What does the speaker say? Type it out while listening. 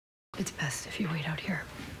It's best if you wait out here.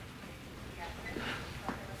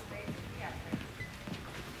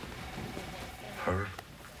 Her?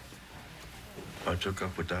 I took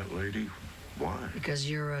up with that lady? Why? Because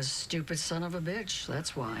you're a stupid son of a bitch,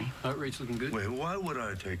 that's why. Heart rate's looking good. Wait, why would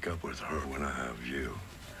I take up with her when I have you,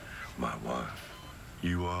 my wife?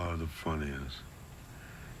 You are the funniest.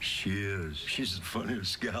 She is. She's the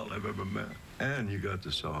funniest gal I've ever met. And you got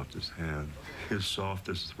the softest hand. His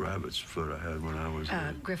softest rabbit's foot I had when I was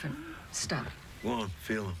Griffin, stop. Go on,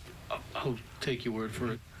 feel him. I'll take your word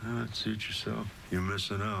for it. Suit yourself. You're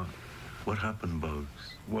missing out. What happened, Bugs?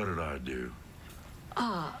 What did I do?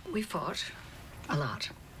 We fought a lot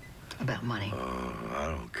about money.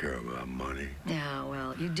 I don't care about money. Yeah,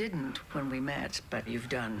 well, you didn't when we met, but you've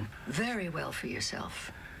done very well for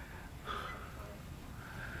yourself.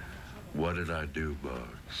 What did I do,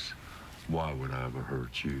 Bugs? Why would I ever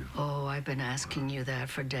hurt you? Oh, I've been asking you that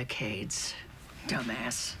for decades,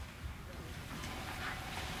 dumbass.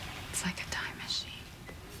 It's like a time machine.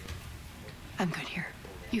 I'm good here.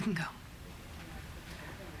 You can go.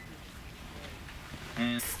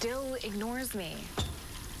 Still ignores me.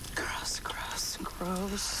 Gross, gross,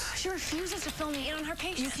 gross. She refuses to fill me in on her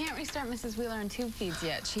patients. You can't restart Mrs. Wheeler on tube feeds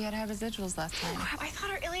yet. She had high residuals last time. Crap, I thought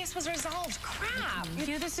her ileus was resolved. Crap. You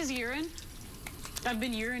know this is urine? I've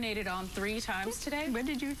been urinated on 3 times today. What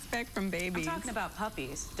did you expect from babies? I'm talking about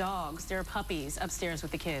puppies, dogs. There are puppies upstairs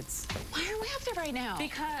with the kids. Why are we up there right now?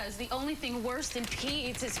 Because the only thing worse than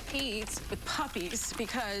peds is peds with puppies.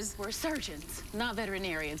 Because we're surgeons, not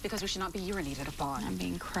veterinarians. Because we should not be urinated upon. I'm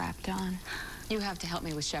being crapped on. You have to help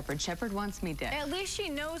me with Shepard. Shepard wants me dead. At least she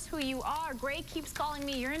knows who you are. Gray keeps calling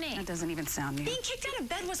me your name. That doesn't even sound new. Being kicked out of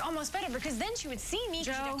bed was almost better because then she would see me.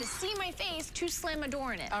 She'd have to see my face to slam a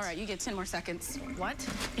door in it. All right, you get 10 more seconds. What?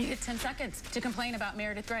 You get 10 seconds to complain about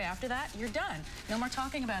Meredith Grey. After that, you're done. No more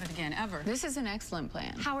talking about it again, ever. This is an excellent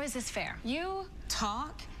plan. How is this fair? You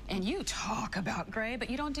talk and you talk about Grey, but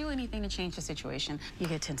you don't do anything to change the situation. You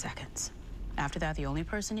get 10 seconds. After that, the only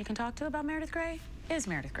person you can talk to about Meredith Grey is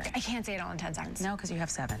Meredith Grey. I can't say it all in 10 seconds. No, because you have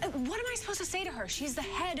 7. What am I supposed to say to her? She's the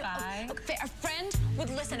head of... Okay, a friend would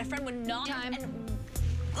listen. A friend would not... Time.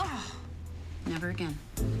 Oh. Never again.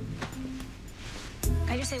 Can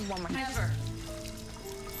I just say one more thing? Never.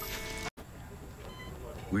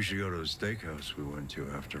 We should go to the steakhouse we went to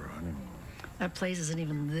after our honeymoon. That place isn't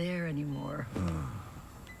even there anymore.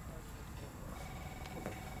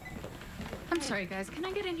 I'm sorry, guys. Can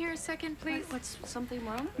I get in here a second, please? What's something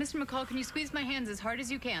wrong? Mr. McCall, can you squeeze my hands as hard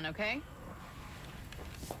as you can, okay?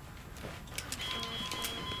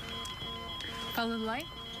 Follow the light.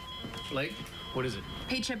 Late? What is it?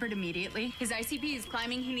 Page Shepard immediately. His ICP is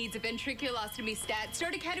climbing. He needs a ventriculostomy stat.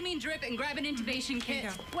 Start a ketamine drip and grab an intubation kit.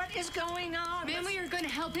 What is going on? Ma'am, we are going to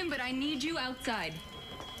help him, but I need you outside.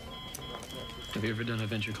 Have you ever done a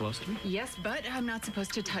ventriculostomy? Yes, but I'm not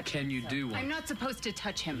supposed to touch him. Can you do one? I'm not supposed to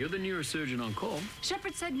touch him. You're the neurosurgeon on call.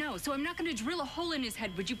 Shepard said no, so I'm not going to drill a hole in his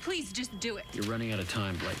head. Would you please just do it? You're running out of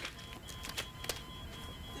time, Blake.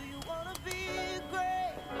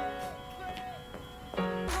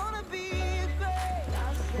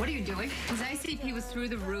 What are you doing? His ICP was through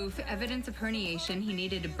the roof. Evidence of herniation. He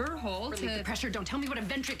needed a burr hole Relieve the pressure. Don't tell me what a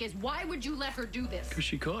ventric is. Why would you let her do this? Because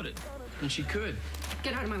she caught it. And she could.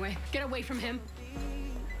 Get out of my way. Get away from him.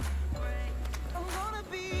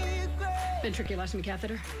 Ventriculostomy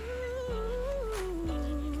catheter.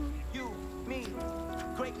 You, me,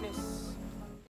 greatness.